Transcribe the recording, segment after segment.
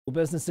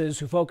Businesses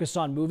who focus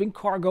on moving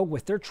cargo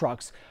with their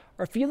trucks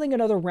are feeling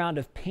another round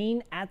of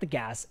pain at the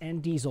gas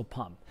and diesel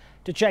pump.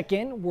 To check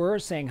in, we're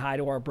saying hi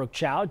to our Brooke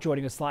Chow,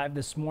 joining us live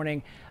this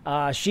morning.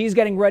 She's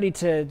getting ready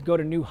to go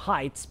to new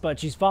heights, but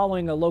she's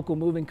following a local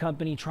moving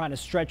company trying to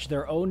stretch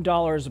their own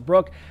dollars.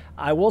 Brooke,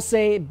 I will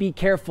say be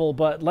careful,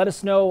 but let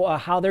us know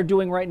how they're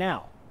doing right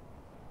now.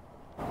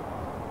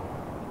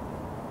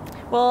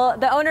 Well,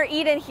 the owner,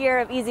 Eden, here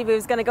of Easy Move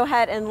is going to go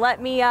ahead and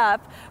let me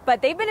up,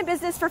 but they've been in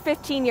business for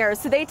 15 years,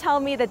 so they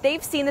tell me that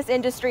they've seen this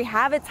industry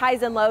have its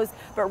highs and lows,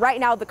 but right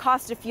now the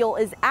cost of fuel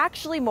is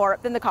actually more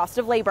than the cost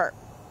of labor.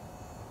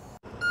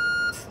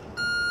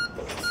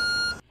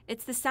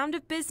 It's the sound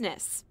of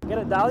business. Get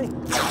it, Dolly?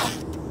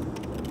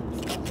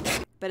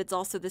 But it's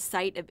also the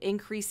site of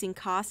increasing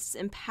costs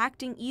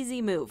impacting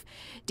Easy Move.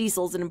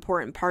 Diesel's an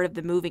important part of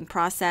the moving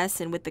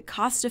process, and with the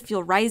cost of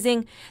fuel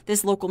rising,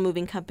 this local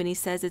moving company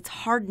says it's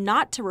hard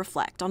not to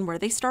reflect on where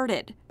they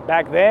started.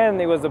 Back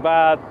then, it was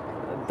about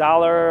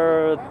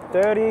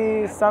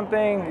 $1.30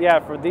 something. Yeah,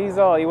 for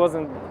diesel,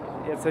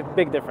 it's a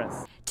big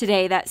difference.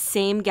 Today, that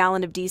same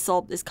gallon of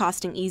diesel is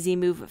costing Easy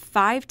Move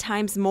 5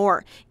 times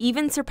more,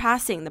 even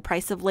surpassing the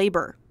price of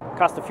labor.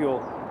 Cost of fuel,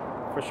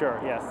 for sure,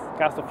 yes.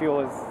 Cost of fuel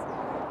is,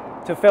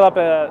 to fill up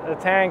a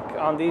tank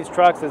on these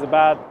trucks is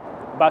about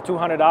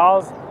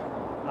 $200.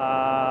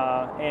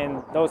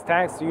 And those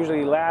tanks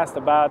usually last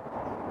about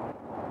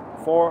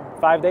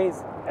 4-5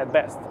 days at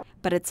best.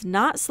 But it's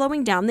not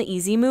slowing down the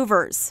Easy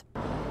Movers.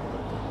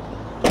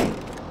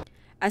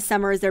 As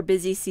summer is their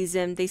busy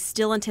season, they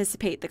still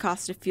anticipate the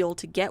cost of fuel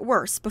to get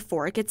worse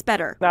before it gets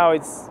better. Now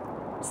it's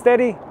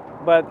steady,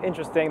 but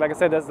interesting. Like I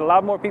said, there's a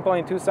lot more people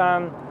in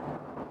Tucson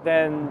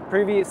than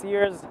previous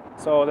years,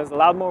 so there's a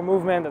lot more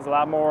movement, there's a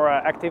lot more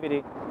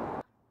activity.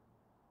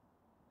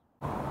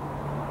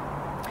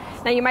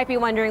 Now you might be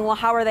wondering, well,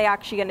 how are they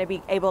actually going to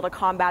be able to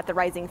combat the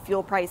rising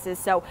fuel prices?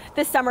 So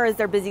this summer is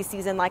their busy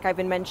season, like I've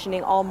been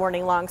mentioning all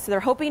morning long. So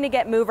they're hoping to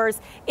get movers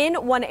in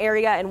one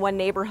area and one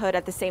neighborhood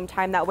at the same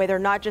time. That way they're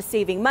not just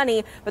saving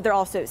money, but they're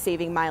also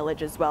saving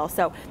mileage as well.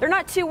 So they're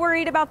not too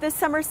worried about this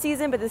summer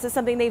season, but this is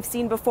something they've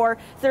seen before.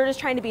 So they're just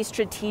trying to be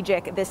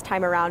strategic this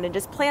time around and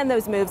just plan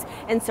those moves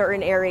in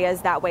certain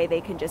areas. That way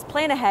they can just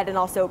plan ahead and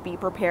also be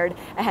prepared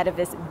ahead of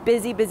this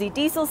busy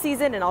diesel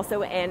season and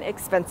also an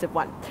expensive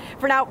one.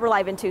 For now, we're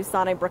live in Tucson.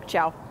 I'm Brooke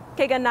Chow,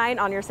 KGUN 9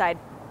 on your side.